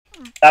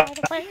Stop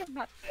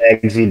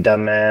eggs, you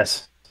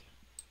dumbass.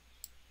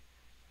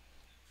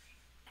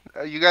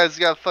 You guys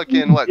got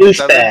fucking, what, Douchebags.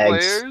 7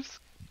 players?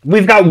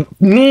 We've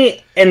got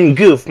me and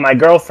Goof, my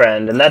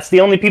girlfriend, and that's the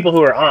only people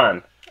who are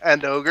on.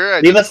 And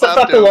Ogre? Leave us the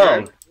fuck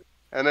alone.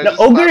 And I No,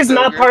 just Ogre's slapped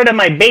not Ogre. part of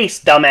my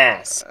base,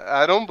 dumbass.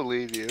 I don't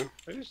believe you.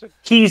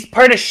 He's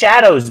part of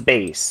Shadow's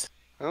base.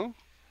 Oh?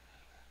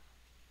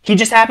 He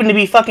just happened to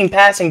be fucking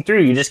passing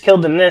through. You just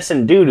killed an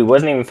innocent dude who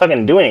wasn't even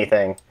fucking doing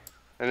anything.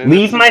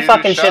 Leave my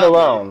fucking shit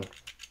alone.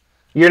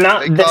 You're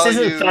not. This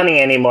isn't funny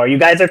anymore. You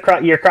guys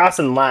are you're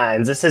crossing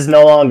lines. This is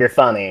no longer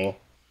funny.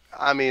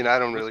 I mean, I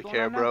don't really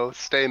care, bro.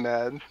 Stay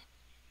mad.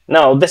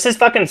 No, this is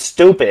fucking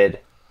stupid.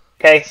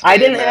 Okay, I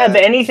didn't have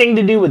anything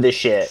to do with this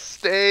shit.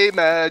 Stay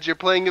mad. You're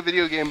playing a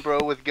video game, bro,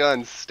 with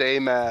guns. Stay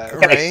mad.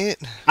 Okay. Right?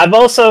 I've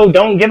also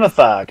don't give a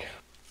fuck.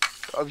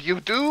 Oh,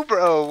 you do,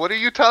 bro. What are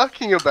you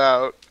talking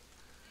about?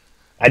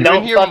 I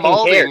don't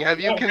fucking care. Have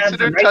you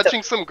considered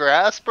touching some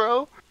grass,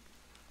 bro?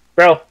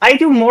 Bro, I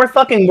do more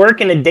fucking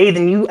work in a day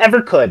than you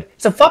ever could.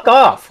 So fuck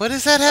off. What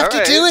does that have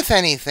to do with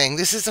anything?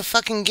 This is a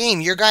fucking game.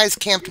 Your guys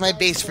camped my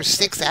base for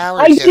 6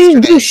 hours I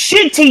didn't do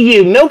shit to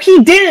you. No,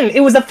 he didn't.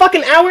 It was a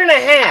fucking hour and a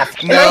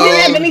half. And I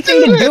didn't have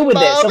anything to do with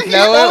this. So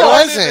no, it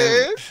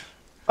wasn't.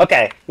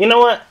 Okay, you know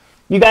what?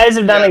 You guys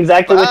have done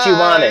exactly what you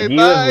wanted. You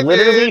have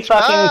literally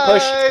fucking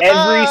pushed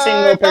every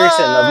single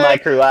person of my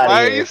crew out of here.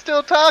 Why are you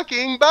still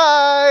talking?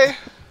 Bye!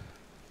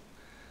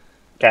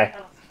 Okay.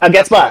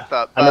 Guess what?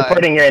 I'm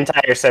reporting your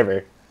entire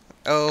server.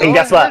 Oh, and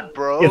guess what?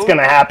 Bro. It's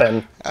gonna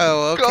happen.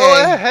 Oh, okay.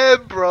 Go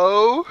ahead,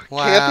 bro.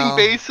 Wow. Camping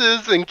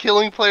bases and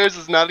killing players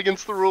is not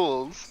against the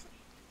rules.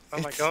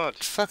 Oh my god.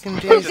 Fucking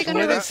Who's he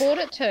gonna report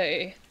it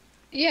to?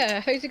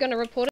 Yeah, who's he gonna report it